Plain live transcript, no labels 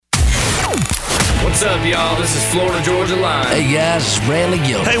What's up, y'all? This is Florida Georgia Line. Hey, guys, it's Bradley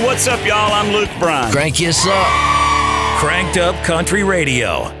Gilbert. Hey, what's up, y'all? I'm Luke Bryan. Crank us up. Cranked Up Country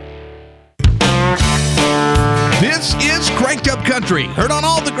Radio. This is Cranked Up Country, heard on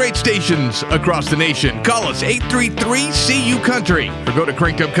all the great stations across the nation. Call us 833-CU-COUNTRY or go to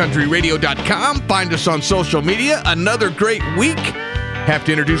crankedupcountryradio.com. Find us on social media. Another great week. Have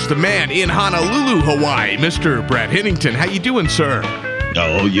to introduce the man in Honolulu, Hawaii, Mr. Brad Hennington. How you doing, sir?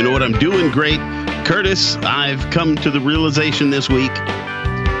 Oh, you know what I'm doing? Great. Curtis, I've come to the realization this week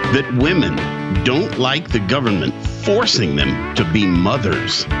that women don't like the government forcing them to be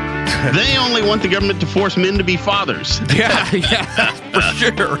mothers. They only want the government to force men to be fathers. Yeah, for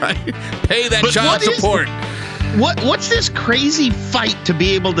sure, right? Pay that child support. What's this crazy fight to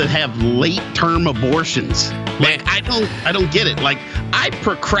be able to have late-term abortions? Like, I don't get it. Like, I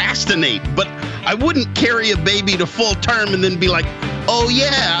procrastinate, but I wouldn't carry a baby to full term and then be like, oh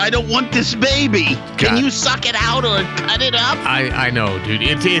yeah, I don't want this baby. Can you suck it out or cut it up? I know, dude.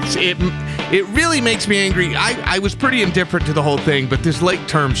 It really makes me angry. I was pretty indifferent to the whole thing, but this late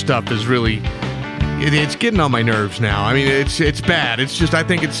term stuff is really it's getting on my nerves now. I mean, it's bad. It's just I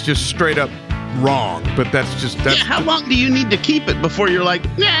think it's just straight up wrong. But that's how long do you need to keep it before you're like,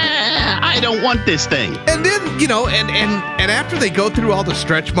 nah, I don't want this thing? And then, and after they go through all the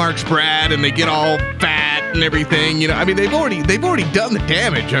stretch marks, Brad, and they get all fat and everything, I mean, they've already done the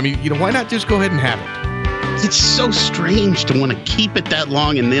damage. I mean, why not just go ahead and have it? It's so strange to want to keep it that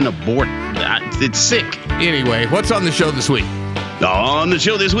long and then abort. It's sick. Anyway, what's on the show this week? On the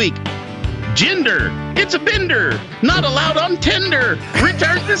show this week, gender. It's a bender. Not allowed on Tinder.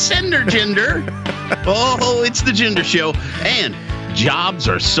 Return to sender, gender. Oh, it's the gender show. And jobs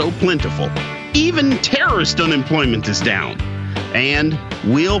are so plentiful. Even terrorist unemployment is down. And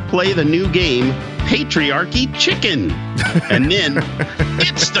we'll play the new game, Patriarchy Chicken. And then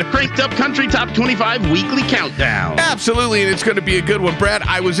it's the Cranked Up Country Top 25 Weekly Countdown. Absolutely, and it's going to be a good one. Brad,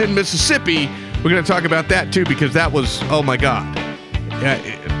 I was in Mississippi. We're going to talk about that, too, because that was, oh, my God.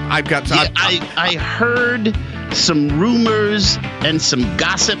 I've got to... I heard some rumors and some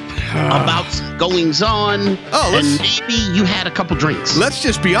gossip about some goings-on, and maybe you had a couple drinks. Let's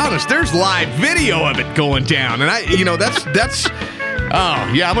just be honest. There's live video of it going down, and that's...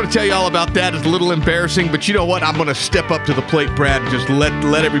 Oh, yeah, I'm going to tell you all about that. It's a little embarrassing, but you know what? I'm going to step up to the plate, Brad, and just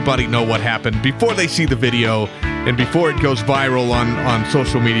let everybody know what happened before they see the video and before it goes viral on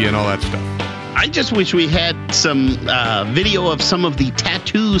social media and all that stuff. I just wish we had some video of some of the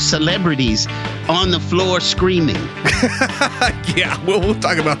tattoo celebrities on the floor screaming. Yeah, we'll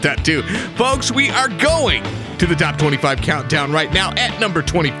talk about that, too. Folks, we are going to the Top 25 Countdown right now at number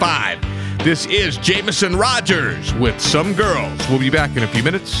 25. This is Jameson Rogers with Some Girls. We'll be back in a few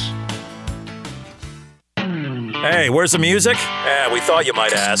minutes. Hey, where's the music? We thought you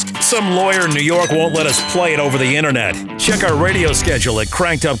might ask. Some lawyer in New York won't let us play it over the internet. Check our radio schedule at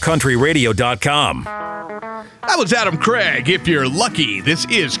crankedupcountryradio.com. That was Adam Craig. If you're lucky, this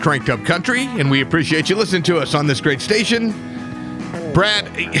is Cranked Up Country, and we appreciate you listening to us on this great station. Brad,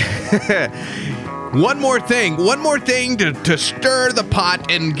 one more thing to stir the pot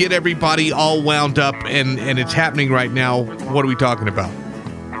and get everybody all wound up, and it's happening right now. What are we talking about?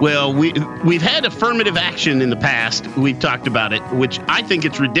 Well, we've had affirmative action in the past. We've talked about it, which I think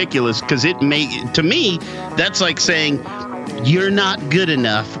it's ridiculous because to me, that's like saying you're not good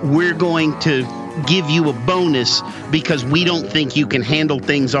enough. We're going to give you a bonus because we don't think you can handle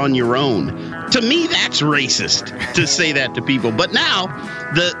things on your own. To me, that's racist to say that to people. But now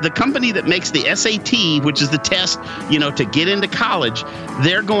the company that makes the SAT, which is the test, to get into college,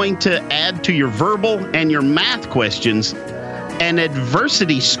 they're going to add to your verbal and your math questions an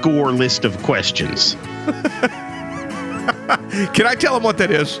adversity score list of questions. Can I tell them what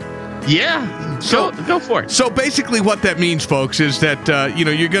that is? Yeah, go for it. So basically, what that means, folks, is that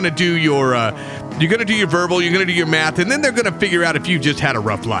you're going to do your verbal, you're going to do your math, and then they're going to figure out if you just had a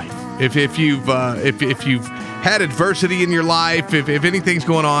rough life, if you've had adversity in your life, if anything's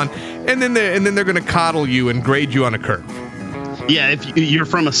going on, and then they're going to coddle you and grade you on a curve. Yeah, if you're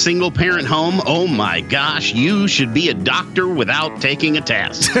from a single-parent home, oh my gosh, you should be a doctor without taking a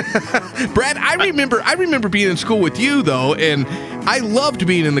test. Brad, I remember being in school with you, though, and I loved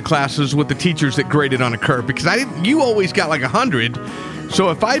being in the classes with the teachers that graded on a curve because you always got like 100.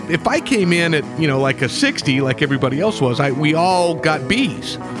 So if I came in at like a 60, like everybody else was, we all got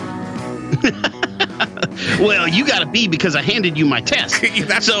B's. Well, you got a B because I handed you my test.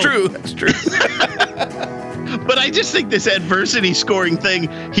 That's true. But I just think this adversity scoring thing,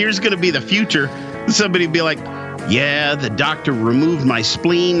 here's going to be the future. Somebody will be like, yeah, the doctor removed my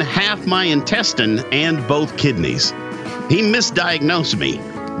spleen, half my intestine, and both kidneys. He misdiagnosed me,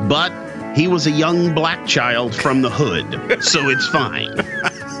 but he was a young black child from the hood, so it's fine.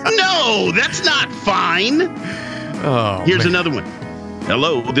 No, that's not fine. Oh, Here's man. another one.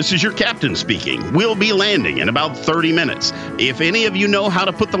 Hello, this is your captain speaking. We'll be landing in about 30 minutes. If any of you know how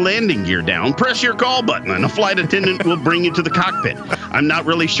to put the landing gear down, press your call button and a flight attendant will bring you to the cockpit. I'm not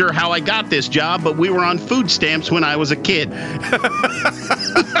really sure how I got this job, but we were on food stamps when I was a kid.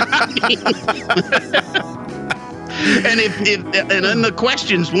 And then the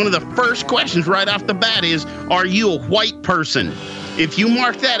questions, one of the first questions right off the bat is, are you a white person? If you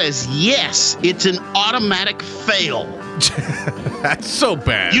mark that as yes, it's an automatic fail. That's so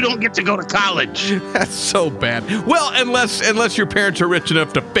bad. You don't get to go to college. That's so bad. Well, unless your parents are rich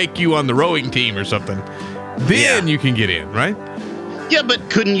enough to fake you on the rowing team or something, then you can get in, right? Yeah, but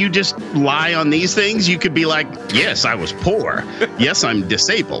couldn't you just lie on these things? You could be like, yes, I was poor. Yes, I'm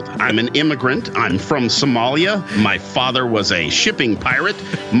disabled. I'm an immigrant. I'm from Somalia. My father was a shipping pirate.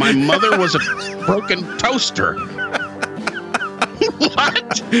 My mother was a broken toaster.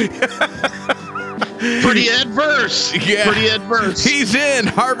 What? Pretty adverse. Yeah. Pretty adverse. He's in,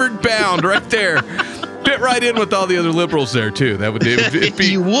 Harvard bound, right there. Fit right in with all the other liberals there too. That would it'd be.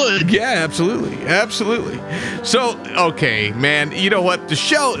 You would. Yeah, absolutely, absolutely. So, okay, man. You know what? The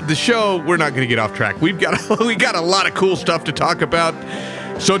show. We're not going to get off track. We got a lot of cool stuff to talk about.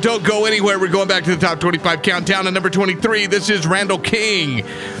 So don't go anywhere. We're going back to the top 25 countdown at number 23. This is Randall King,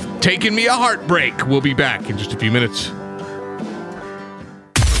 Taking Me a Heartbreak. We'll be back in just a few minutes.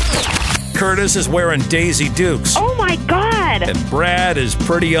 Curtis is wearing Daisy Dukes, Oh my God! and Brad is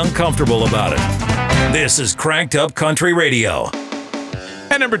pretty uncomfortable about it. This is Cranked Up Country Radio.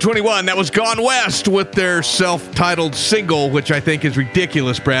 At number 21, that was Gone West with their self-titled single, which I think is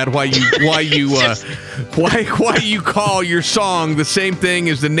ridiculous, Brad. Why you call your song the same thing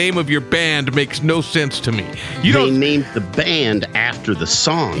as the name of your band makes no sense to me. They named the band after the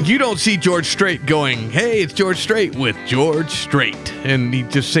song. You don't see George Strait going, "Hey, it's George Strait with George Strait," and he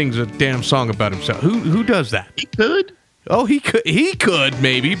just sings a damn song about himself. Who does that? He could. Oh, he could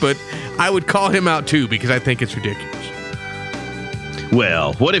maybe, but I would call him out too because I think it's ridiculous.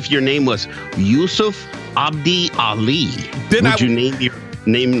 Well, what if your name was Yusuf Abdi Ali? Then Would you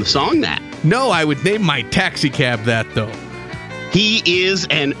name the song that? No, I would name my taxi cab that though. He is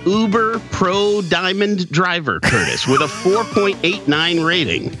an Uber Pro Diamond driver, Curtis, with a 4.89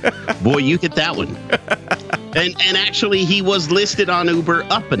 rating. Boy, you hit that one. And actually, he was listed on Uber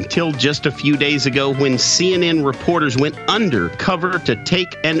up until just a few days ago when CNN reporters went undercover to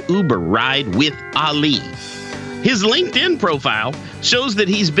take an Uber ride with Ali. His LinkedIn profile shows that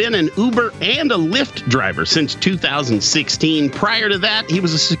he's been an Uber and a Lyft driver since 2016. Prior to that, he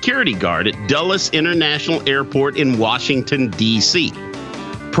was a security guard at Dulles International Airport in Washington, D.C.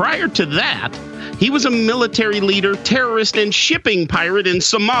 Prior to that, he was a military leader, terrorist, and shipping pirate in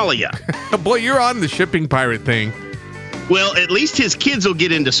Somalia. Boy, you're on the shipping pirate thing. Well, at least his kids will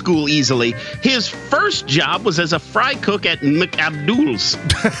get into school easily. His first job was as a fry cook at McAbdul's.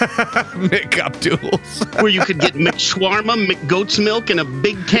 McAbdul's. Where you could get McShawarma, McGoat's milk, and a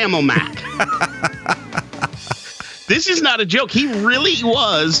big Camel Mac. This is not a joke. He really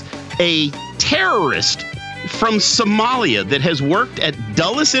was a terrorist from Somalia that has worked at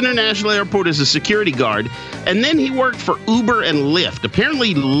Dulles International Airport as a security guard, and then he worked for Uber and Lyft.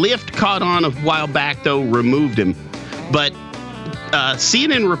 Apparently, Lyft caught on a while back, though, removed him. But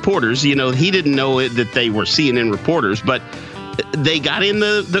CNN reporters, he didn't know that they were CNN reporters, but they got in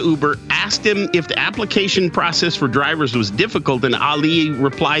the Uber, asked him if the application process for drivers was difficult, and Ali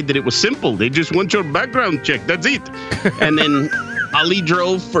replied that it was simple. They just want your background check. That's it. And then Ali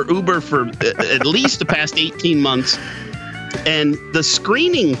drove for Uber for at least the past 18 months. And the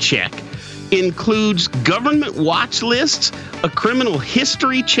screening check includes government watch lists, a criminal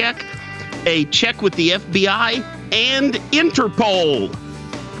history check, a check with the FBI, and Interpol.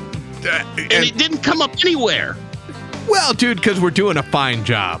 And it didn't come up anywhere. Well, dude, because we're doing a fine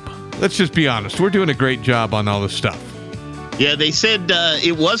job. Let's just be honest. We're doing a great job on all this stuff. Yeah, they said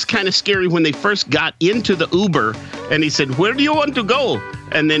it was kind of scary when they first got into the Uber, and he said, "Where do you want to go?"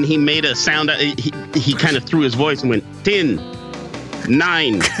 And then he made a sound. He kind of threw his voice and went, 10,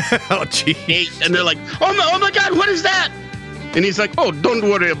 9, Oh, gee. 8. And they're like, oh my God, what is that? And he's like, "Oh, don't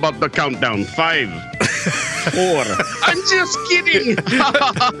worry about the countdown. 5, 4. I'm just kidding."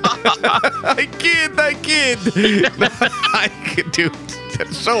 I kid. Dude,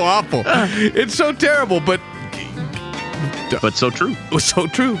 that's so awful. It's so terrible, but But so true. it was so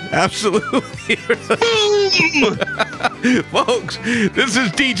true. Absolutely. Boom! Folks, this is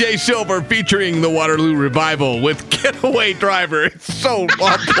DJ Silver featuring the Waterloo Revival with Getaway Driver. It's so,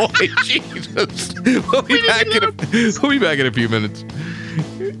 oh boy, Jesus. We'll be back in a few minutes.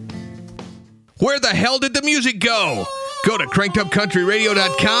 Where the hell did the music go? Go to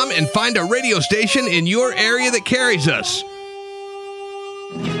crankedupcountryradio.com and find a radio station in your area that carries us.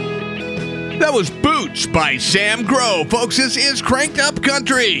 That was Boots by Sam Grow. Folks, this is Cranked Up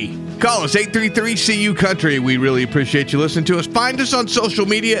Country. Call us 833-CU-COUNTRY. We really appreciate you listening to us. Find us on social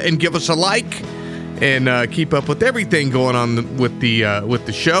media and give us a like and keep up with everything going on with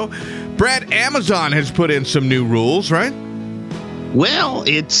the show. Brad, Amazon has put in some new rules, right? Well,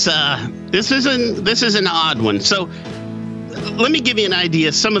 it's this is an odd one. So let me give you an idea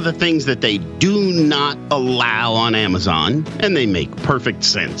of some of the things that they do not allow on Amazon, and they make perfect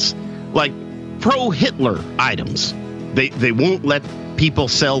sense. Like pro-Hitler items. They won't let people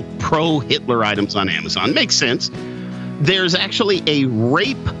sell pro-Hitler items on Amazon. Makes sense. There's actually a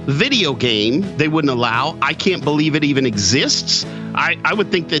rape video game they wouldn't allow. I can't believe it even exists. I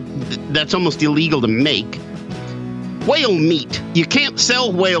would think that that's almost illegal to make. Whale meat. You can't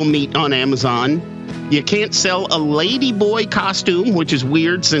sell whale meat on Amazon. You can't sell a ladyboy costume, which is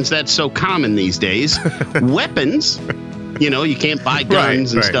weird since that's so common these days. Weapons. You can't buy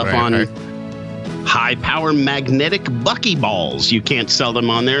guns and stuff on high-power magnetic buckyballs. You can't sell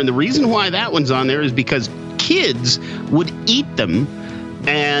them on there. And the reason why that one's on there is because kids would eat them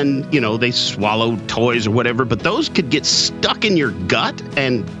and, they swallow toys or whatever, but those could get stuck in your gut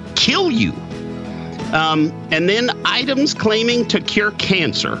and kill you. And then items claiming to cure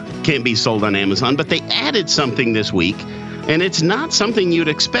cancer can't be sold on Amazon, but they added something this week, and it's not something you'd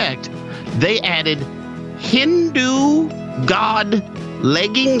expect. They added Hindu god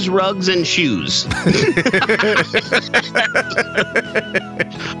leggings, rugs, and shoes.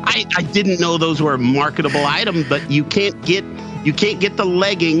 I didn't know those were a marketable item, but you can't get the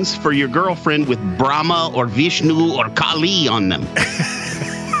leggings for your girlfriend with Brahma or Vishnu or Kali on them.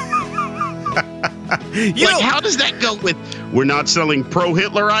 How does that go with, we're not selling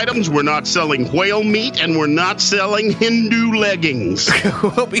pro-Hitler items, we're not selling whale meat, and we're not selling Hindu leggings?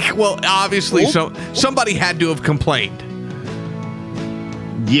 well, obviously, somebody had to have complained.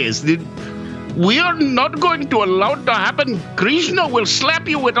 Yes, we are not going to allow it to happen. Krishna will slap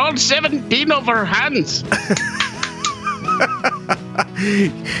you with all 17 of her hands.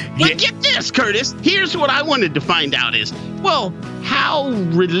 But get this, Curtis. Here's what I wanted to find out is, how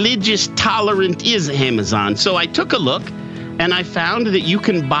religious tolerant is Amazon? So I took a look, and I found that you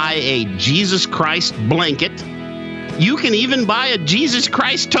can buy a Jesus Christ blanket. You can even buy a Jesus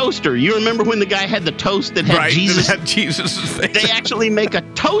Christ toaster. You remember when the guy had the toast that had Jesus? That had Jesus' face. They actually make a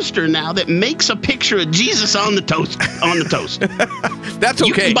toaster now that makes a picture of Jesus on the toast. That's okay.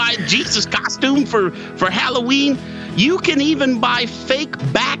 You can buy a Jesus costume for Halloween. You can even buy fake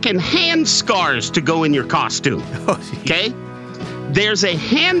back and hand scars to go in your costume. Okay? There's a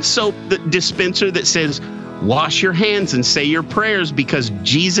hand soap dispenser that says, wash your hands and say your prayers because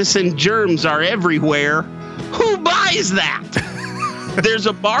Jesus and germs are everywhere. Who buys that? There's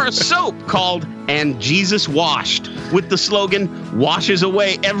a bar of soap called And Jesus Washed with the slogan, washes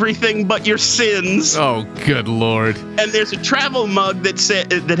away everything but your sins. Oh, good Lord. And there's a travel mug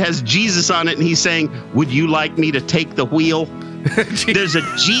that has Jesus on it, and he's saying, would you like me to take the wheel? There's a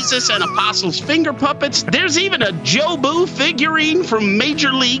Jesus and Apostles finger puppets. There's even a Joe Boo figurine from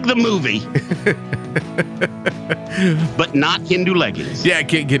Major League, the movie. But not Hindu leggings. Yeah, I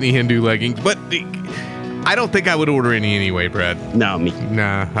can't get any Hindu leggings, but I don't think I would order any anyway, Brad. No, me.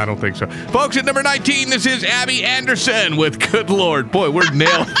 Nah, I don't think so. Folks, at number 19, this is Abby Anderson with Good Lord. Boy, we're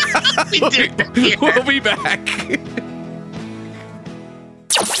nailed. We'll be back.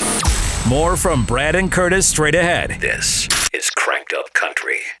 More from Brad and Curtis straight ahead. This is Cranked Up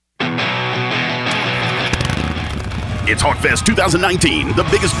Country. It's Hogfest 2019, the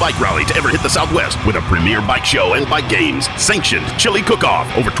biggest bike rally to ever hit the Southwest with a premier bike show and bike games, sanctioned chili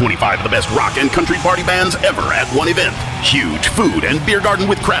cook-off, over 25 of the best rock and country party bands ever at one event, huge food and beer garden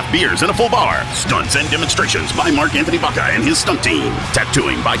with craft beers and a full bar, stunts and demonstrations by Mark Anthony Baca and his stunt team,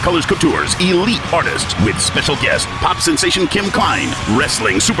 tattooing by Colors Couture's elite artists with special guest pop sensation Kim Klein,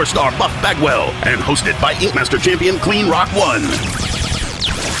 wrestling superstar Buff Bagwell, and hosted by Inkmaster champion Clean Rock One.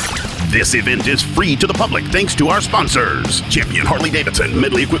 This event is free to the public thanks to our sponsors. Champion Harley-Davidson,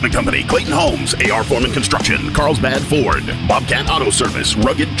 Medley Equipment Company, Clayton Homes, A.R. Foreman Construction, Carlsbad Ford, Bobcat Auto Service,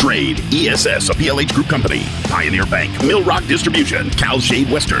 Rugged Trade, ESS, a PLH Group Company, Pioneer Bank, Mill Rock Distribution, Cal's Shade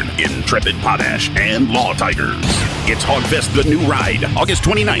Western, Intrepid Potash, and Law Tigers. It's Hogfest The New Ride, August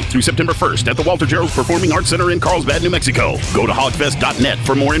 29th through September 1st at the Walter Gerald Performing Arts Center in Carlsbad, New Mexico. Go to hogfest.net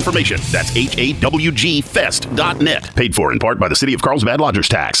for more information. That's HAWGfest.net. Paid for in part by the City of Carlsbad Lodgers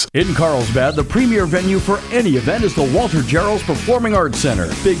Tax. In Carlsbad, the premier venue for any event is the Walter Gerrells Performing Arts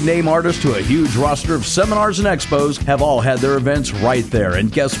Center. Big name artists to a huge roster of seminars and expos have all had their events right there.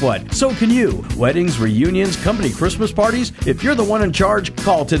 And guess what? So can you. Weddings, reunions, company Christmas parties. If you're the one in charge,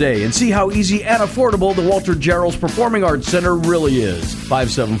 call today and see how easy and affordable the Walter Gerrells Performing Arts Center really is.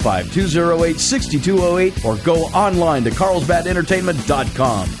 575-208-6208 or go online to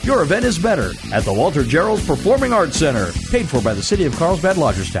carlsbadentertainment.com. Your event is better at the Walter Gerrells Performing Arts Center. Paid for by the City of Carlsbad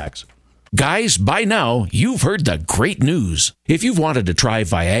Lodgers Tax. Guys, by now, you've heard the great news. If you've wanted to try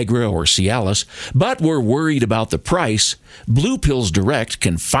Viagra or Cialis, but were worried about the price, Blue Pills Direct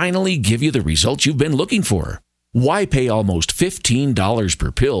can finally give you the results you've been looking for. Why pay almost $15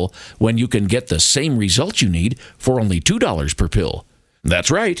 per pill when you can get the same results you need for only $2 per pill?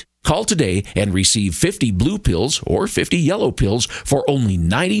 That's right. Call today and receive 50 blue pills or 50 yellow pills for only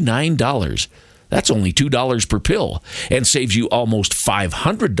 $99. That's only $2 per pill and saves you almost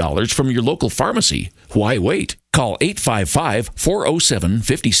 $500 from your local pharmacy. Why wait? Call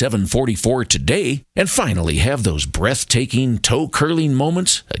 855-407-5744 today and finally have those breathtaking, toe-curling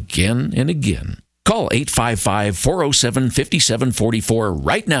moments again and again. Call 855-407-5744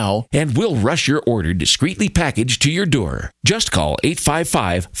 right now and we'll rush your order discreetly packaged to your door. Just call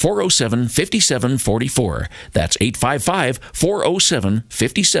 855-407-5744. That's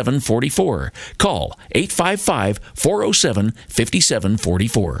 855-407-5744. Call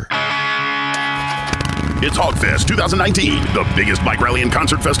 855-407-5744. It's Hogfest 2019, the biggest bike rally and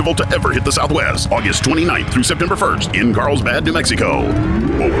concert festival to ever hit the Southwest. August 29th through September 1st in Carlsbad, New Mexico.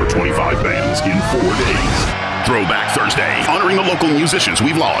 Over 25 bands in 4 days. Throwback Thursday, honoring the local musicians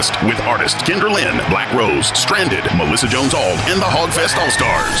we've lost with artists Kendra Lynn, Black Rose, Stranded, Melissa Jones-Auld, and the Hogfest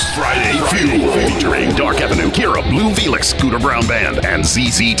All-Stars. Friday, Fuel, featuring Dark Avenue, Kira, Blue Felix, Scooter Brown Band, and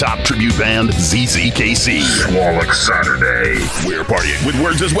ZZ Top tribute band ZZKC. Swallow Saturday. We're partying with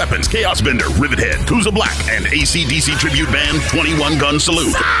Words as Weapons, Chaos Bender, Rivethead, Kooza Black, and AC/DC tribute band 21 Gun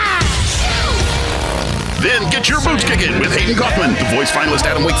Salute. Then get your boots kicking with Hayden Kaufman, The Voice finalist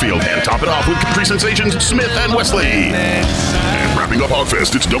Adam Wakefield, and top it off with country sensations Smith and Wesley. And wrapping up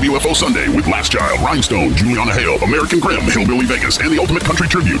Hogfest, it's WFO Sunday with Last Child, Rhinestone, Juliana Hale, American Grim, Hillbilly Vegas, and the ultimate country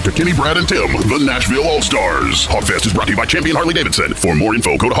tribute to Kenny, Brad, and Tim, the Nashville All-Stars. Hogfest is brought to you by Champion Harley-Davidson. For more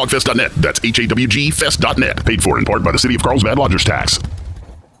info, go to hogfest.net. That's HAWGfest.net. Paid for in part by the City of Carlsbad Lodgers Tax.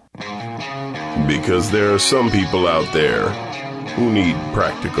 Because there are some people out there who need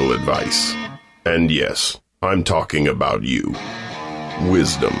practical advice. And yes, I'm talking about you.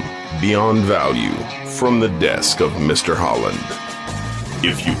 Wisdom beyond value from the desk of Mr. Holland.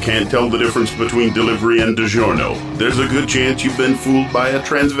 If you can't tell the difference between delivery and DiGiorno, there's a good chance you've been fooled by a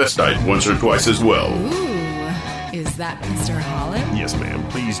transvestite once or twice as well. Ooh, is that Mr. Holland? Yes, ma'am.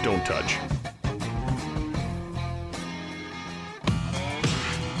 Please don't touch.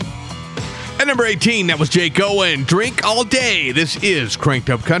 At number 18, that was Jake Owen. Drink all day. This is Cranked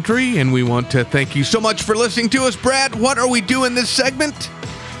Up Country, and we want to thank you so much for listening to us. Brad, what are we doing this segment?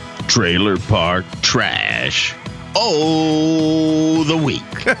 Trailer Park Trash. Oh, the week.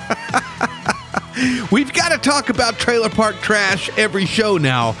 We've got to talk about trailer park trash every show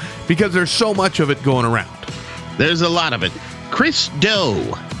now because there's so much of it going around. There's a lot of it. Chris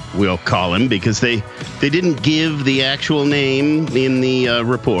Doe, we'll call him, because they didn't give the actual name in the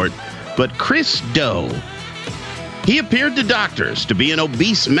report. But Chris Doe, he appeared to doctors to be an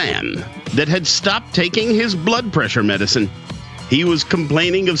obese man that had stopped taking his blood pressure medicine. He was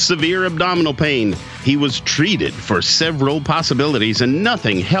complaining of severe abdominal pain. He was treated for several possibilities and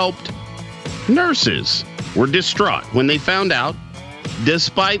nothing helped. Nurses were distraught when they found out,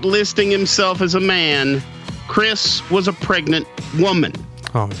 despite listing himself as a man, Chris was a pregnant woman.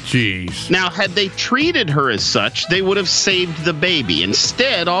 Oh, jeez. Now, had they treated her as such, they would have saved the baby.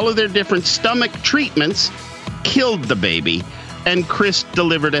 Instead, all of their different stomach treatments killed the baby, and Chris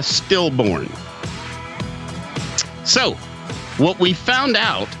delivered a stillborn. So, what we found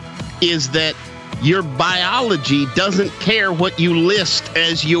out is that your biology doesn't care what you list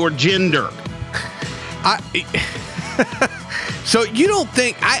as your gender. So you don't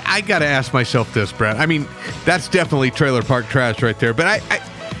think, I got to ask myself this, Brad. I mean, that's definitely trailer park trash right there. But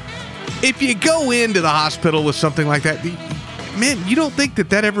if you go into the hospital with something like that, man, you don't think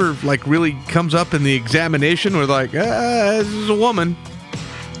that ever like really comes up in the examination where like, this is a woman.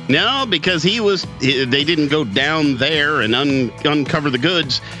 No, because they didn't go down there and uncover the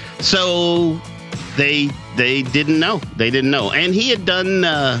goods. So they didn't know. They didn't know. And he had done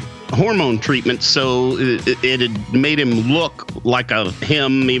hormone treatment, so it had made him look like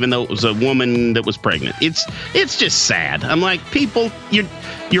him, even though it was a woman that was pregnant. It's just sad. I'm like, people,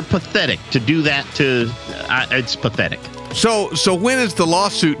 you're pathetic to do that to. It's pathetic. So when is the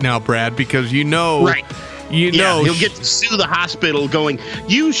lawsuit now, Brad? Because right. He'll get to sue the hospital going,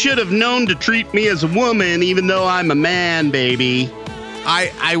 you should have known to treat me as a woman even though I'm a man, baby.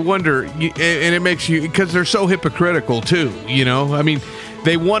 I wonder, and it makes you, because they're so hypocritical too, I mean,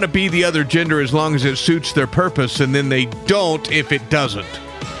 they want to be the other gender as long as it suits their purpose, and then they don't if it doesn't.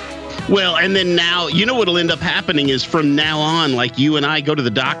 Well, and then now, what'll end up happening is from now on, like you and I go to the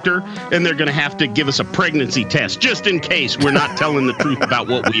doctor, and they're going to have to give us a pregnancy test, just in case we're not telling the truth about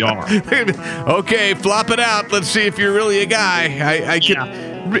what we are. Okay, flop it out. Let's see if you're really a guy.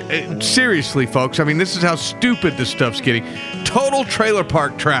 Seriously, folks. I mean, this is how stupid this stuff's getting. Total trailer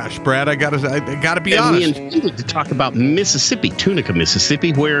park trash, Brad. I gotta be honest. We intended to talk about Mississippi, Tunica,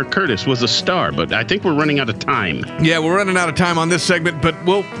 Mississippi, where Curtis was a star, but I think we're running out of time. Yeah, we're running out of time on this segment, but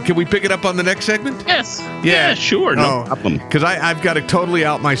can we pick it up on the next segment? Yes. Yeah, sure. No problem. Because I've got to totally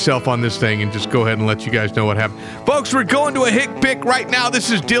out myself on this thing and just go ahead and let you guys know what happened. Folks, we're going to a hick pick right now.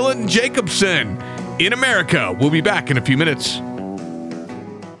 This is Dylan Jacobson in America. We'll be back in a few minutes.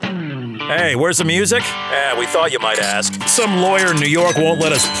 Hey, where's the music? We thought you might ask. Some lawyer in New York won't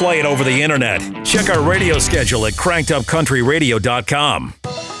let us play it over the internet. Check our radio schedule at crankedupcountryradio.com.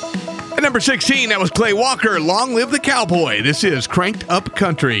 At number 16, that was Clay Walker, Long Live the Cowboy. This is Cranked Up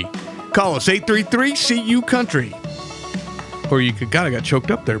Country. Call us 833-CU-Country. Or you got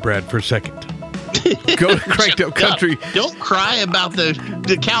choked up there, Brad, for a second. Go to Cranked Up Country. Don't cry about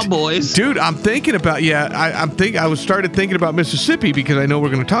the Cowboys. Dude, I'm thinking about, I started thinking about Mississippi because I know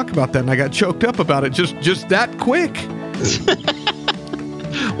we're going to talk about that, and I got choked up about it just that quick.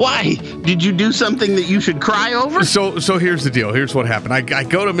 Why? Did you do something that you should cry over? So here's the deal. Here's what happened. I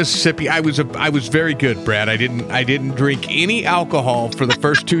go to Mississippi. I was very good, Brad. I didn't drink any alcohol for the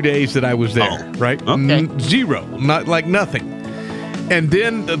first 2 days that I was there, right? Okay. Zero. Not like nothing. And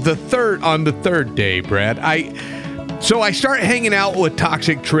then on the third day, Brad, I start hanging out with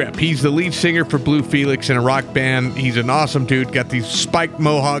Toxic Trip. He's the lead singer for Blue Felix in a rock band. He's an awesome dude. Got these spiked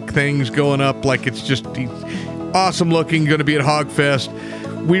mohawk things going up like it's just he's awesome looking. Going to be at Hogfest.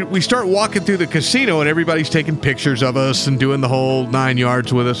 We start walking through the casino and everybody's taking pictures of us and doing the whole 9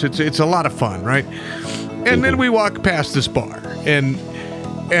 yards with us. It's a lot of fun, right? And then we walk past this bar and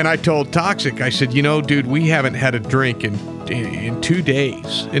I told Toxic, I said, dude, we haven't had a drink in 2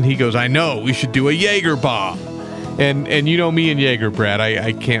 days. And he goes, I know, we should do a Jaeger bomb. And me and Jaeger, Brad,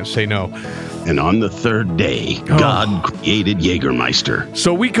 I can't say no. And on the third day, God created Jägermeister.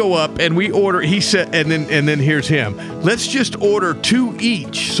 So we go up and we order, he said, and then here's him. Let's just order 2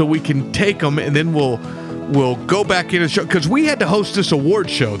 each so we can take them and then we'll go back in the show. Because we had to host this award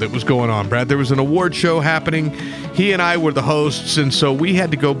show that was going on, Brad. There was an award show happening. He and I were the hosts, and so we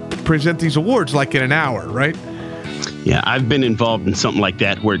had to go present these awards like in an hour, right? Yeah, I've been involved in something like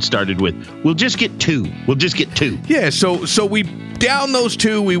that where it started with, we'll just get 2. We'll just get 2. Yeah, so we down those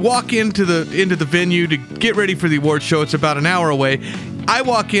 2. We walk into the venue to get ready for the award show. It's about an hour away. I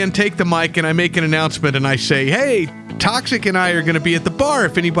walk in, take the mic, and I make an announcement, and I say, hey, Toxic and I are going to be at the bar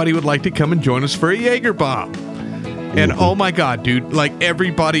if anybody would like to come and join us for a Jaeger bomb. And oh my God, dude, like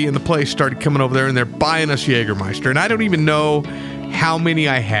everybody in the place started coming over there and they're buying us Jägermeister. And I don't even know how many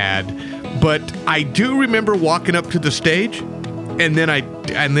I had, but I do remember walking up to the stage and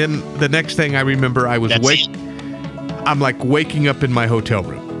then the next thing I remember I'm like waking up in my hotel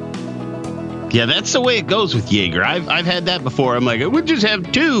room. Yeah, that's the way it goes with Jaeger. I've had that before. I'm like, we'll just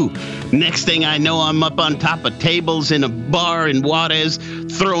have 2. Next thing I know, I'm up on top of tables in a bar in Juarez,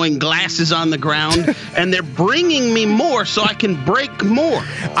 throwing glasses on the ground, and they're bringing me more so I can break more.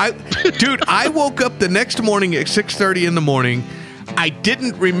 I woke up the next morning at 6:30 in the morning. I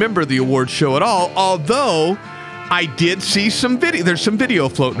didn't remember the award show at all, although I did see some video. There's some video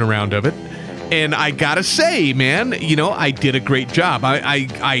floating around of it. And I gotta say, man, I did a great job.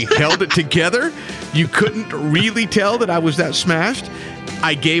 I held it together. You couldn't really tell that I was that smashed.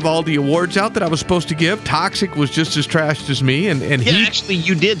 I gave all the awards out that I was supposed to give. Toxic was just as trashed as me, and he... Actually,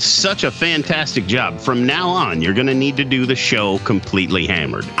 you did such a fantastic job. From now on, you're going to need to do the show completely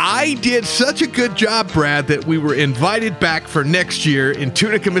hammered. I did such a good job, Brad, that we were invited back for next year in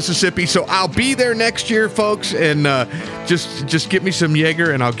Tunica, Mississippi. So I'll be there next year, folks, and just get me some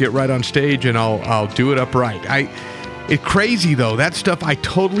Jaeger, and I'll get right on stage, and I'll do it upright. It's crazy, though. That stuff, I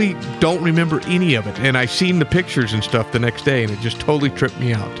totally don't remember any of it. And I seen the pictures and stuff the next day, and it just totally tripped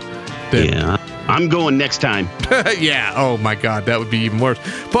me out. Yeah, I'm going next time. Yeah, oh my God, that would be even worse.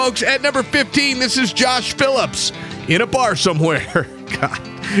 Folks, at number 15, this is Josh Phillips in a bar somewhere. God,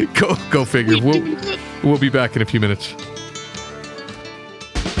 go figure. We'll be back in a few minutes.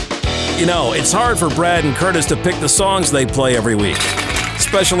 It's hard for Brad and Curtis to pick the songs they play every week,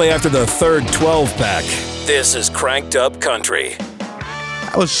 especially after the third 12-pack. This is Cranked Up Country.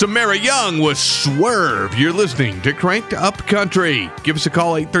 That was Samara Young with Swerve. You're listening to Cranked Up Country. Give us a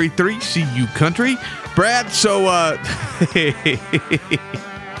call, 833-CU Country. Brad, so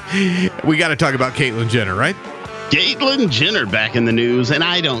we got to talk about Caitlyn Jenner, right? Caitlyn Jenner back in the news, and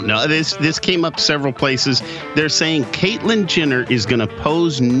I don't know. This came up several places. They're saying Caitlyn Jenner is going to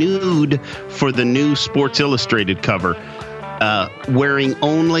pose nude for the new Sports Illustrated cover, wearing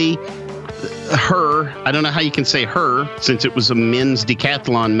only her, I don't know how you can say her since it was a men's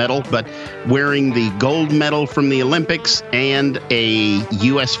decathlon medal, but wearing the gold medal from the Olympics and a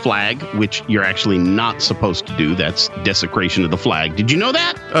U.S. flag, which you're actually not supposed to do. That's desecration of the flag. Did you know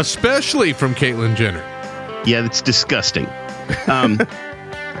that? Especially from Caitlyn Jenner. Yeah, that's disgusting.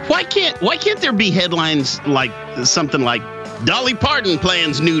 Why can't there be headlines like something like Dolly Parton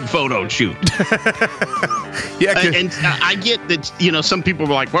plans nude photo shoot? Yeah, and I get that, some people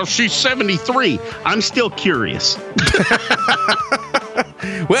were like, well, she's 73. I'm still curious.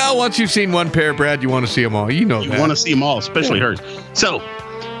 Well, once you've seen one pair, Brad, you want to see them all. You know that. You want to see them all, especially hers. So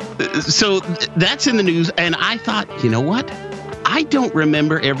that's in the news. And I thought, you know what? I don't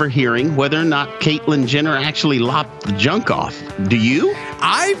remember ever hearing whether or not Caitlyn Jenner actually lopped the junk off. Do you?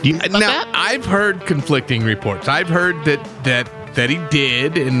 I've heard conflicting reports. I've heard that he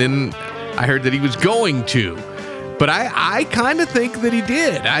did, and then I heard that he was going to. But I kind of think that he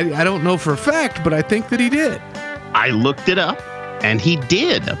did. I don't know for a fact, but I think that he did. I looked it up, and he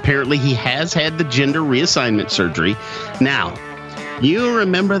did. Apparently, he has had the gender reassignment surgery. Now, you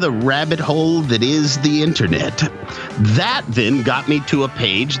remember the rabbit hole that is the internet. That then got me to a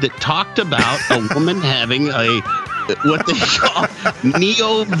page that talked about a woman having what they call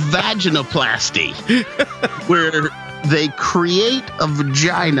neovaginoplasty, where they create a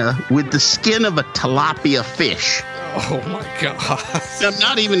vagina with the skin of a tilapia fish. Oh, my God. I'm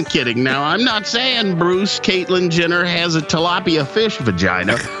not even kidding. Now, I'm not saying Bruce Caitlyn Jenner has a tilapia fish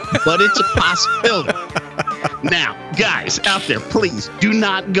vagina, but it's a possibility. Now, guys out there, please do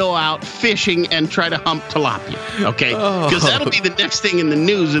not go out fishing and try to hump tilapia, okay? Because that'll be the next thing in the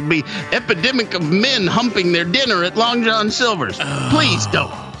news. It'll be epidemic of men humping their dinner at Long John Silver's. Please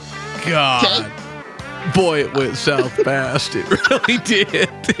don't. God. Okay? Boy, it went south fast. It really did.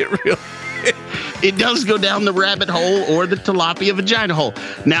 It really did. It does go down the rabbit hole or the tilapia vagina hole.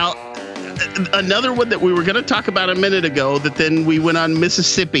 Now, another one that we were going to talk about a minute ago that then we went on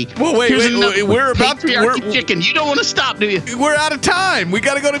Mississippi. Well, wait, we're about to chicken. You don't want to stop, do you? We're out of time. We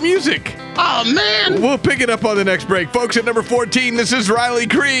got to go to music. Oh, man. We'll pick it up on the next break. Folks, at number 14, this is Riley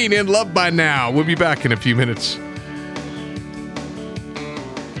Green in Love by Now. We'll be back in a few minutes.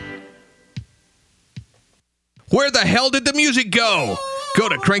 Where the hell did the music go? Go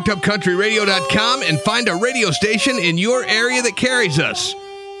to crankedupcountryradio.com and find a radio station in your area that carries us.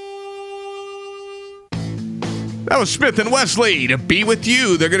 That was Smith and Wesley, To Be With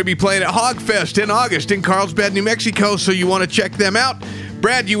You. They're going to be playing at Hogfest in August in Carlsbad, New Mexico, so you want to check them out.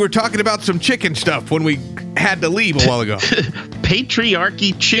 Brad, you were talking about some chicken stuff when we had to leave a while ago.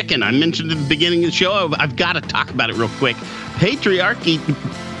 Patriarchy chicken. I mentioned at the beginning of the show. I've got to talk about it real quick. Patriarchy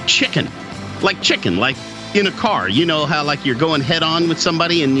chicken. Like in a car. You know how like you're going head on with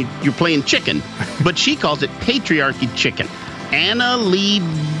somebody and you're playing chicken. But she calls it patriarchy chicken. Anna Lee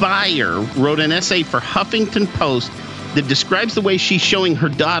Beyer wrote an essay for Huffington Post that describes the way she's showing her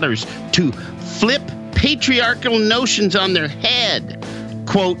daughters to flip patriarchal notions on their head.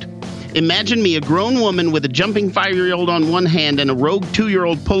 Quote, imagine me, a grown woman with a jumping 5-year-old on one hand and a rogue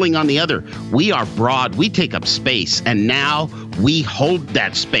 2-year-old pulling on the other. We are broad, we take up space, and now we hold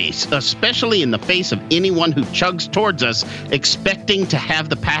that space, especially in the face of anyone who chugs towards us, expecting to have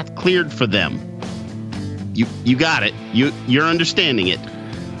the path cleared for them. You got it. You're understanding it.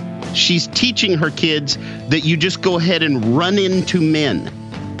 She's teaching her kids that you just go ahead and run into men.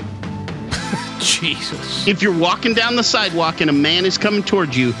 Jesus. If you're walking down the sidewalk and a man is coming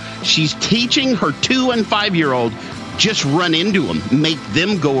towards you, she's teaching her 2- and 5-year-old, just run into them. Make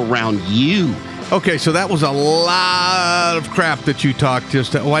them go around you. Okay, so that was a lot of crap that you talked.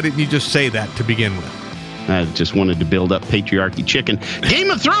 Why didn't you just say that to begin with? I just wanted to build up patriarchy chicken.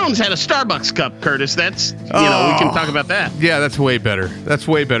 Game of Thrones had a Starbucks cup, Curtis. That's, we can talk about that. Yeah, that's way better. That's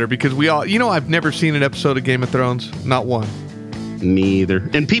way better because we all, I've never seen an episode of Game of Thrones. Not one. Me either.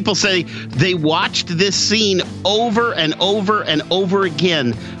 And people say they watched this scene over and over and over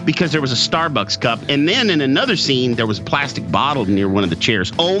again because there was a Starbucks cup. And then in another scene, there was a plastic bottle near one of the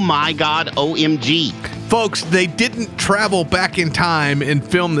chairs. Oh my God, OMG. Folks, they didn't travel back in time and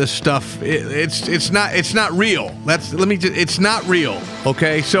film this stuff. It's not real. It's not real.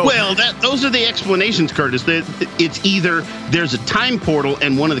 Okay, so those are the explanations, Curtis. It's either there's a time portal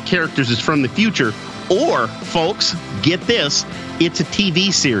and one of the characters is from the future, Or, folks, get this. It's a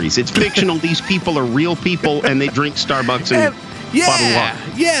TV series. It's fictional. These people are real people, and they drink Starbucks and bottled water.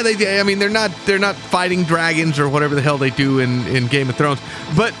 Yeah, I mean, they're not fighting dragons or whatever the hell they do in Game of Thrones.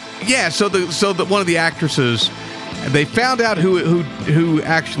 But yeah, so one of the actresses, they found out who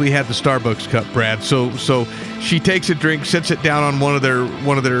actually had the Starbucks cup, Brad. So she takes a drink, sits it down on one of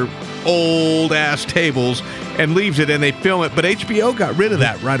their old ass tables, and leaves it, and they film it. But HBO got rid of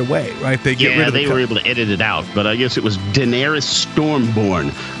that right away, right? They were able to edit it out. But I guess it was Daenerys Stormborn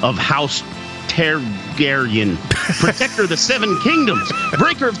of House Targaryen, protector of the Seven Kingdoms,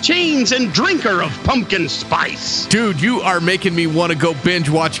 breaker of chains, and drinker of pumpkin spice. Dude, you are making me want to go binge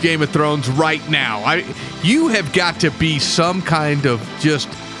watch Game of Thrones right now. You have got to be some kind of just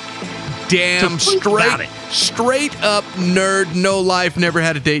damn straight up nerd, no life, never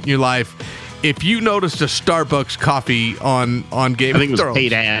had a date in your life. If you noticed a Starbucks coffee on Game of Thrones, I think it was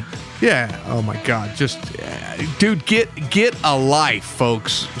paid ad. Yeah. Oh my God. Just, dude, get a life,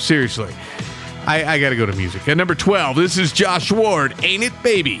 folks. Seriously. I got to go to music. At number 12, this is Josh Ward, Ain't It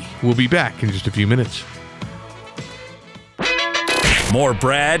Baby. We'll be back in just a few minutes. More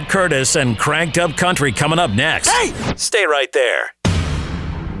Brad, Curtis, and Cranked Up Country coming up next. Hey! Stay right there.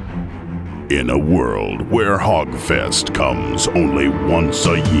 In a world where Hogfest comes only once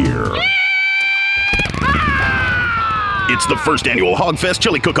a year. It's the first annual Hogfest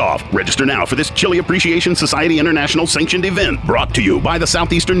Chili Cook-Off. Register now for this Chili Appreciation Society International sanctioned event brought to you by the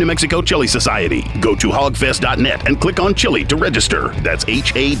Southeastern New Mexico Chili Society. Go to hogfest.net and click on Chili to register. That's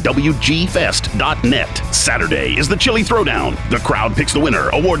HAWGfest.net. Saturday is the Chili Throwdown. The crowd picks the winner,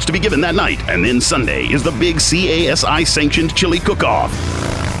 awards to be given that night. And then Sunday is the big CASI sanctioned Chili Cook-Off.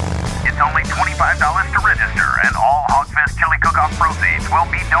 It's only $25 to register, and all Hogfest Chili Cook-Off proceeds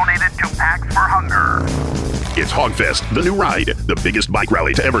will be donated to Packs for Hunger. It's Hogfest, the new ride, the biggest bike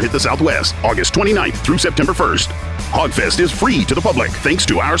rally to ever hit the Southwest, August 29th through September 1st. Hogfest is free to the public thanks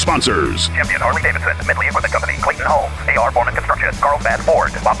to our sponsors. Champion Harley-Davidson, Midley Equipment Company, Clayton Homes, A.R. Foreman Construction, Carlsbad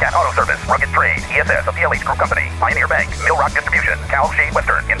Ford, Bobcat Auto Service, Rugged Trade, ESS of the Elite Group Company, Pioneer Bank, Mill Rock Distribution, Cal Shade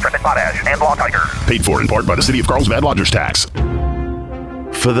Western, Intrepid Potash, and Law Tiger. Paid for in part by the City of Carlsbad Lodgers Tax.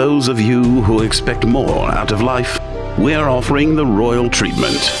 For those of you who expect more out of life, we're offering the Royal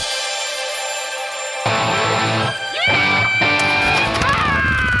Treatment.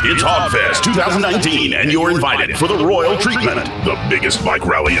 It's Hogfest 2019, and you're invited for the Royal Treatment, the biggest bike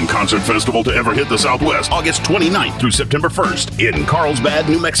rally and concert festival to ever hit the Southwest, August 29th through September 1st in Carlsbad,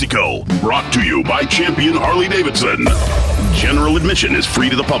 New Mexico. Brought to you by Champion Harley-Davidson. General admission is free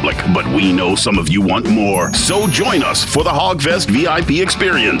to the public, but we know some of you want more. So join us for the Hogfest VIP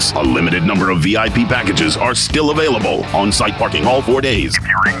experience. A limited number of VIP packages are still available. On-site parking all 4 days. If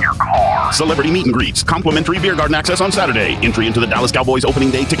you're in your car. Celebrity meet and greets. Complimentary beer garden access on Saturday. Entry into the Dallas Cowboys opening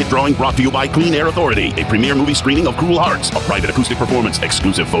day ticket drawing brought to you by Clean Air Authority. A premiere movie screening of Cruel Hearts. A private acoustic performance.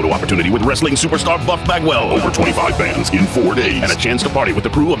 Exclusive photo opportunity with wrestling superstar Buff Bagwell. Over 25 bands in 4 days. And a chance to party with the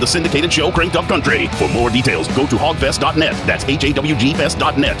crew of the syndicated show Cranked Up Country. For more details, go to hogfest.net. That's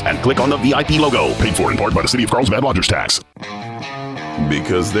HAWGfest.net and click on the VIP logo. Paid for in part by the City of Carlsbad Lodgers Tax.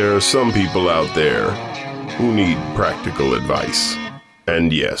 Because there are some people out there who need practical advice.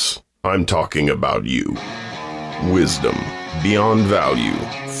 And yes, I'm talking about you. Wisdom beyond value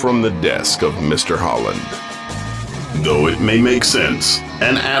from the desk of Mr. Holland. Though it may make sense,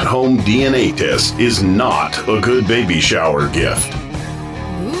 an at-home DNA test is not a good baby shower gift.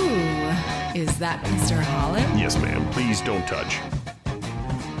 Ooh, is that Mr. Holland? Yes, ma'am. Please don't touch.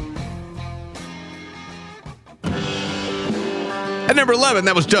 At number 11,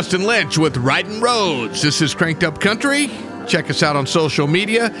 that was Justin Lynch with Riding Roads. This is Cranked Up Country. Check us out on social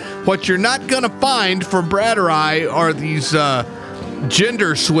media. What you're not going to find from Brad or I are these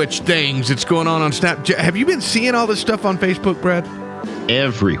gender switch things that's going on Snapchat. Have you been seeing all this stuff on Facebook, Brad?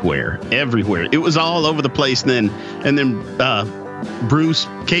 Everywhere. It was all over the place. And then Bruce,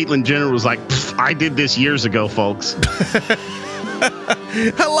 Caitlyn Jenner was like, I did this years ago, folks.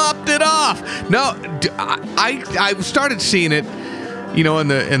 I lopped it off. No, I started seeing it, you know,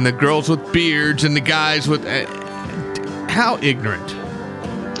 in the girls with beards and the guys with how ignorant.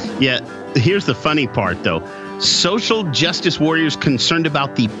 Yeah, here's the funny part, though. Social justice warriors concerned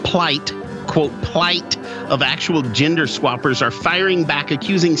about the plight, quote, plight of actual gender swappers are firing back,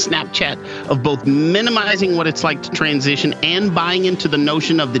 accusing Snapchat of both minimizing what it's like to transition and buying into the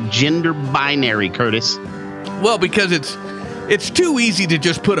notion of the gender binary, Curtis. Well, because it's too easy to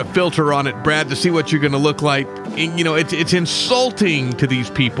just put a filter on it, Brad, to see what you're going to look like. And, you know, it's insulting to these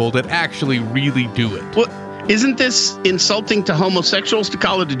people that actually really do it. Well, isn't this insulting to homosexuals to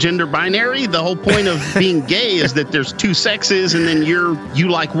call it a gender binary? The whole point of being gay is that there's two sexes and then you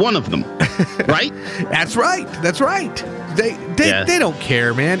like one of them. Right? That's right. They don't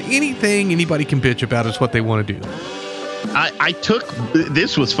care, man. Anything anybody can bitch about is what they want to do. I took,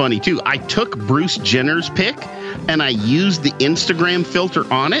 this was funny too. I took Bruce Jenner's pic and I used the Instagram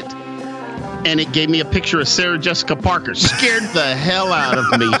filter on it, and it gave me a picture of Sarah Jessica Parker. Scared the hell out of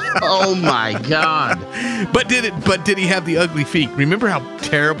me. Oh my God. But did he have the ugly feet? Remember how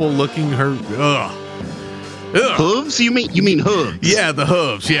terrible looking her hooves? You mean hooves? Yeah, the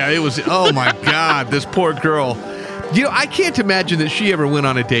hooves. Yeah, it was, oh my God, this poor girl. You know, I can't imagine that she ever went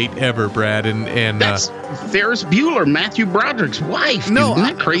on a date ever, Brad. And that's Ferris Bueller, Matthew Broderick's wife. No, isn't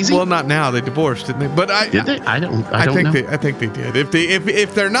that crazy? Well, not now. They divorced, didn't they? But did they? I don't know. I think they did.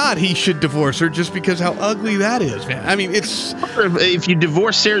 If they're not, he should divorce her just because how ugly that is, man. I mean, it's. If you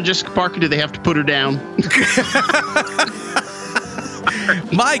divorce Sarah Jessica Parker, do they have to put her down?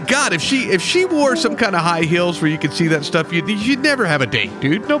 My God, if she wore some kind of high heels where you could see that stuff, you'd never have a date,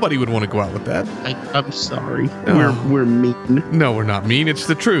 dude. Nobody would want to go out with that. I'm sorry. We're mean. No, we're not mean. It's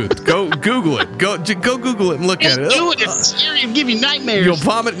the truth. Go Google it. Go Google it and look at it. Do it. It's scary. It'll give you nightmares. You'll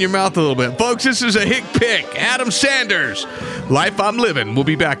vomit in your mouth a little bit. Folks, this is a hick pick. Adam Sanders, Life I'm Living. We'll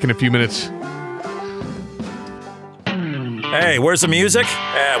be back in a few minutes. Hey, where's the music?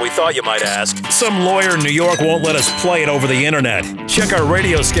 We thought you might ask. Some lawyer in New York won't let us play it over the internet. Check our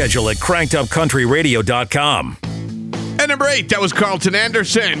radio schedule at crankedupcountryradio.com. And number 8, that was Carlton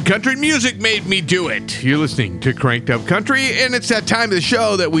Anderson. Country music made me do it. You're listening to Cranked Up Country, and it's that time of the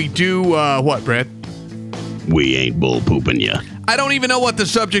show that we do, what, Brad? We ain't bull pooping ya. I don't even know what the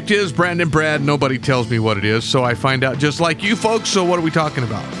subject is, Brad. Nobody tells me what it is, so I find out just like you folks. So what are we talking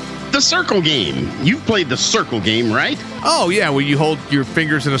about? The circle game. You've played the circle game, right? Oh, yeah, where you hold your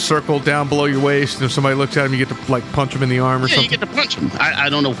fingers in a circle down below your waist, and if somebody looks at them, you get to, like, punch them in the arm or something? Yeah, you get to punch them. I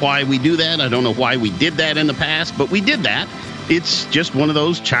don't know why we do that. I don't know why we did that in the past, but we did that. It's just one of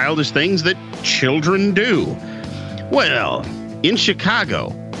those childish things that children do. Well, in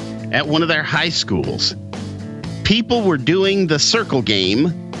Chicago, at one of their high schools, people were doing the circle game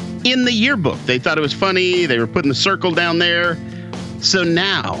in the yearbook. They thought it was funny. They were putting the circle down there. So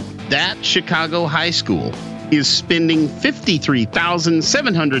now, that Chicago high school is spending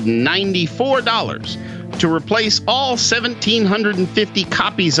 $53,794 to replace all 1,750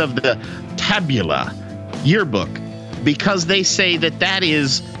 copies of the Tabula yearbook because they say that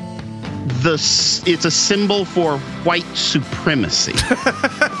is it's a symbol for white supremacy.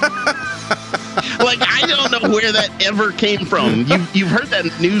 Like, I don't know where that ever came from. You've heard that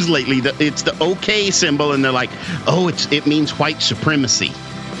in the news lately. It's the OK symbol, and they're like, oh, it means white supremacy.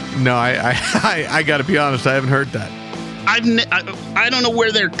 No, I got to be honest. I haven't heard that. I don't know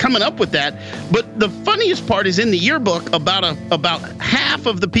where they're coming up with that. But the funniest part is in the yearbook, about half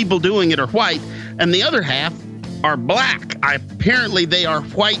of the people doing it are white, and the other half are black. Apparently, they are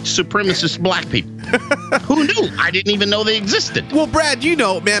white supremacist black people. Who knew? I didn't even know they existed. Well, Brad, you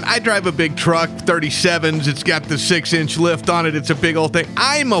know, man, I drive a big truck, 37s. It's got the 6-inch lift on it. It's a big old thing.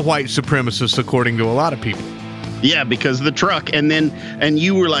 I'm a white supremacist, according to a lot of people. Yeah, because of the truck. And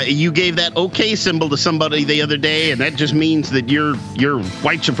you were like, you gave that OK symbol to somebody the other day, and that just means that you're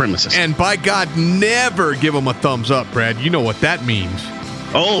white supremacist. And by God, never give them a thumbs up, Brad. You know what that means.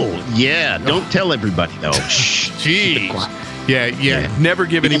 Oh, yeah. Don't tell everybody, though. Jeez. Yeah. Never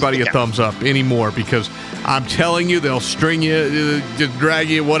give anybody a thumbs up anymore, because I'm telling you, they'll string you, drag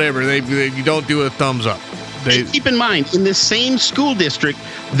you, whatever. You don't do a thumbs up. And keep in mind, in this same school district,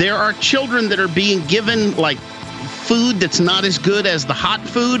 there are children that are being given, like, food that's not as good as the hot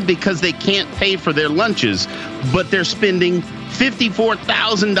food because they can't pay for their lunches, but they're spending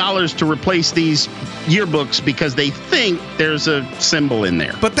 $54,000 to replace these yearbooks because they think there's a symbol in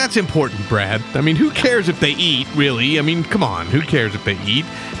there. But that's important, Brad. I mean, who cares if they eat, really? I mean, come on, who cares if they eat?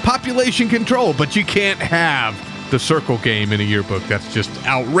 Population control, but you can't have the circle game in a yearbook. That's just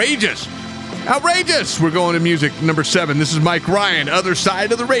outrageous. Outrageous! We're going to music number 7. This is Mike Ryan, Other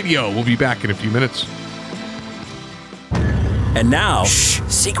Side of the Radio. We'll be back in a few minutes. And now,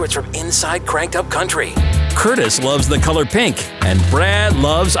 secrets from inside Cranked Up Country. Curtis loves the color pink, and Brad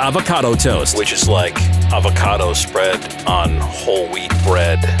loves avocado toast, which is like avocado spread on whole wheat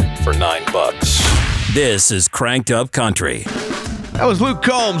bread for $9. This is Cranked Up Country. That was Luke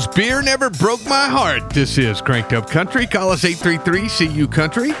Combs. Beer never broke my heart. This is Cranked Up Country. Call us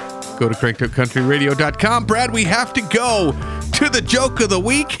 833-CU-COUNTRY. Go to crankedupcountryradio.com. Brad, we have to go to the joke of the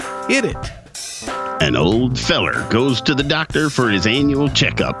week. Hit it. An old feller goes to the doctor for his annual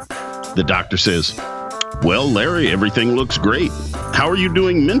checkup. The doctor says, "Well, Larry, everything looks great. How are you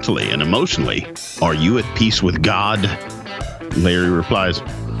doing mentally and emotionally? Are you at peace with God?" Larry replies,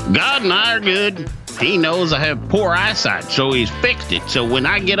 God and I are good. He knows I have poor eyesight, so he's fixed it. So when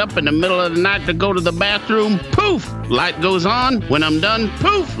I get up in the middle of the night to go to the bathroom, poof, light goes on. When I'm done,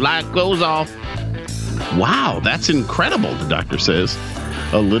 poof, light goes off. Wow, that's incredible, the doctor says.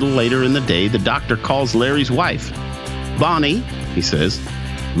 A little later in the day, the doctor calls Larry's wife. Bonnie, he says,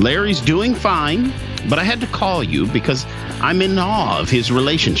 Larry's doing fine, but I had to call you because I'm in awe of his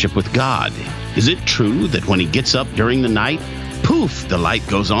relationship with God. Is it true that when he gets up during the night, poof, the light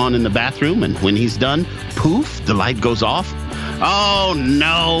goes on in the bathroom, and when he's done, poof, the light goes off? Oh,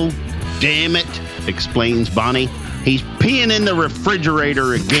 no. Damn it, explains Bonnie. He's peeing in the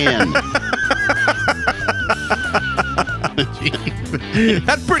refrigerator again.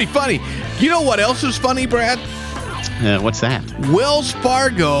 That's pretty funny. You know what else is funny, Brad? What's that? Wells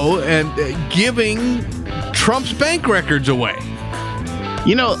Fargo and giving Trump's bank records away.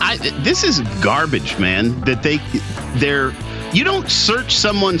 You know, this is garbage, man. That they're. You don't search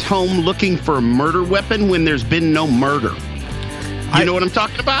someone's home looking for a murder weapon when there's been no murder. You know what I'm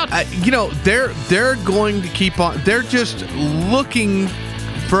talking about? They're going to keep on. They're just looking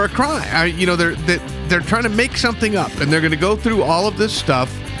for a crime. They're trying to make something up, and they're going to go through all of this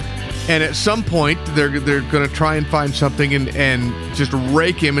stuff. And at some point, they're going to try and find something and just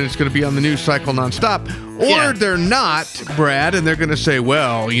rake him, and it's going to be on the news cycle nonstop. Or they're not, Brad, and they're going to say,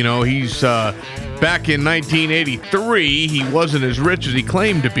 well, he's back in 1983, he wasn't as rich as he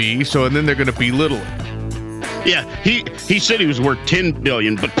claimed to be, and then they're going to belittle him. Yeah, he said he was worth $10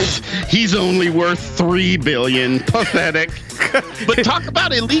 billion, but he's only worth $3 billion. Pathetic. But talk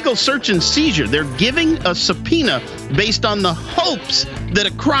about illegal search and seizure. They're giving a subpoena based on the hopes that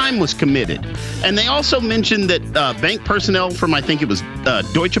a crime was committed. And they also mentioned that bank personnel from, I think it was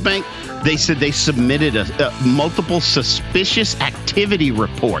Deutsche Bank, they said they submitted multiple suspicious activity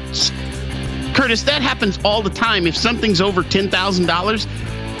reports. Curtis, that happens all the time. If something's over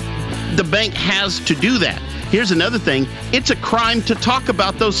 $10,000, the bank has to do that. Here's another thing. It's a crime to talk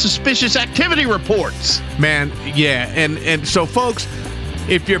about those suspicious activity reports. Man, yeah. And so, folks,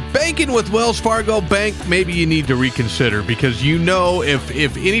 if you're banking with Wells Fargo Bank, maybe you need to reconsider, because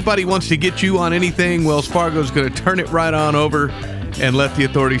if anybody wants to get you on anything, Wells Fargo's going to turn it right on over and let the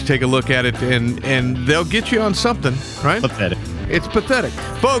authorities take a look at it, and they'll get you on something, right? Pathetic. It's pathetic.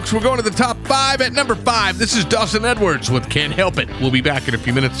 Folks, we're going to the top 5 at number 5. This is Dawson Edwards with Can't Help It. We'll be back in a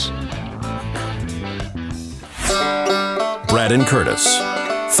few minutes. Brad and Curtis.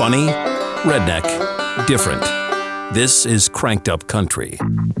 Funny, redneck, different. This is Cranked Up Country.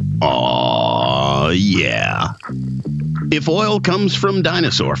 Aw, yeah. If oil comes from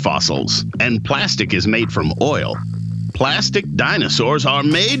dinosaur fossils and plastic is made from oil, plastic dinosaurs are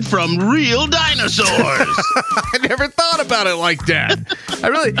made from real dinosaurs. I never thought about it like that.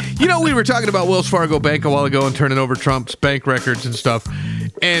 We were talking about Wells Fargo Bank a while ago and turning over Trump's bank records and stuff.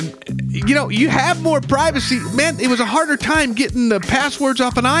 And, you have more privacy. Man, it was a harder time getting the passwords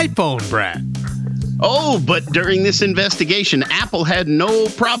off an iPhone, Brad. Oh, but during this investigation, Apple had no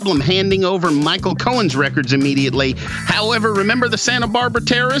problem handing over Michael Cohen's records immediately. However, remember the Santa Barbara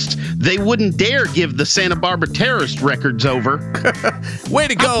terrorists? They wouldn't dare give the Santa Barbara terrorist records over. Way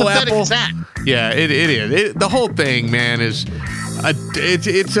to go, Apple. Is that? Yeah, it is. The whole thing, man, is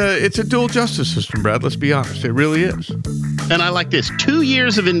it's a dual justice system, Brad. Let's be honest. It really is. And I like this. 2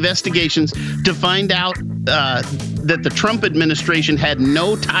 years of investigations to find out that the Trump administration had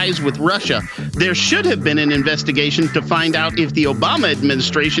no ties with Russia. There should have been an investigation to find out if the Obama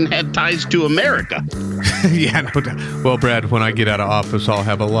administration had ties to America. Yeah, no doubt. Well, Brad, when I get out of office, I'll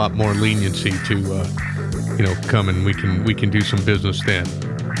have a lot more leniency to, come and we can do some business then.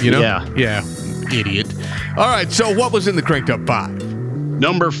 Yeah. Yeah, idiot. All right, so what was in the Cranked Up 5?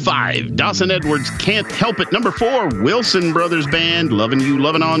 Number 5, Dawson Edwards, Can't Help It. Number 4, Wilson Brothers Band, Lovin' You,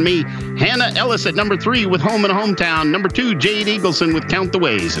 Lovin' On Me. Hannah Ellis at number 3 with Home and Hometown. Number 2, Jade Eagleson with Count the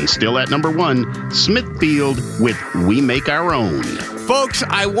Ways. And still at number 1, Smithfield with We Make Our Own. Folks,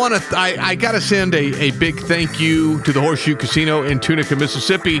 I got to send a big thank you to the Horseshoe Casino in Tunica,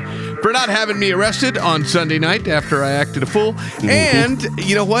 Mississippi for not having me arrested on Sunday night after I acted a fool. Mm-hmm. And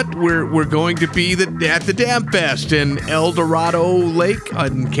you know what? We're going to be at the Dam Fest in El Dorado Lake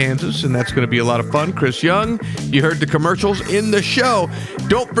in Kansas, and that's going to be a lot of fun. Chris Young, you heard the commercials in the show.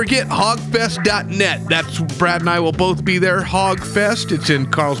 Don't forget hogfest.net. That's Brad and I will both be there. Hogfest. It's in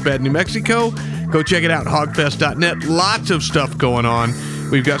Carlsbad, New Mexico. Go check it out, hogfest.net. Lots of stuff going on.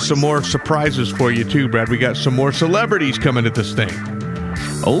 We've got some more surprises for you, too, Brad. We got some more celebrities coming to this thing.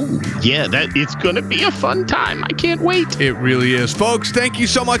 Oh, yeah, it's going to be a fun time. I can't wait. It really is. Folks, thank you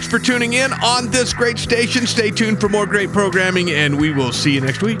so much for tuning in on this great station. Stay tuned for more great programming, and we will see you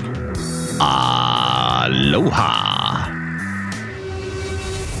next week. Aloha.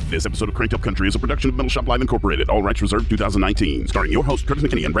 This episode of Cranked Up Country is a production of Metal Shop Live Incorporated. All rights reserved 2019. Starring your host, Curtis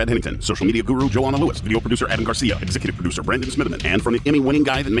McKinney and Brad Hennington. Social media guru, Joanna Lewis. Video producer, Adam Garcia. Executive producer, Brandon Smitherman. And from the Emmy-winning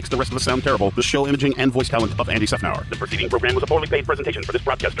guy that makes the rest of us sound terrible, the show imaging and voice talent of Andy Sefnauer. The preceding program was a poorly paid presentation for this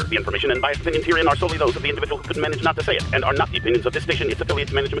broadcaster. The information and biased opinions herein are solely those of the individual who couldn't manage not to say it, and are not the opinions of this station, its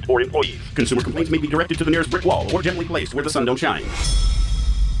affiliates, management, or employees. Consumer complaints may be directed to the nearest brick wall or gently placed where the sun don't shine.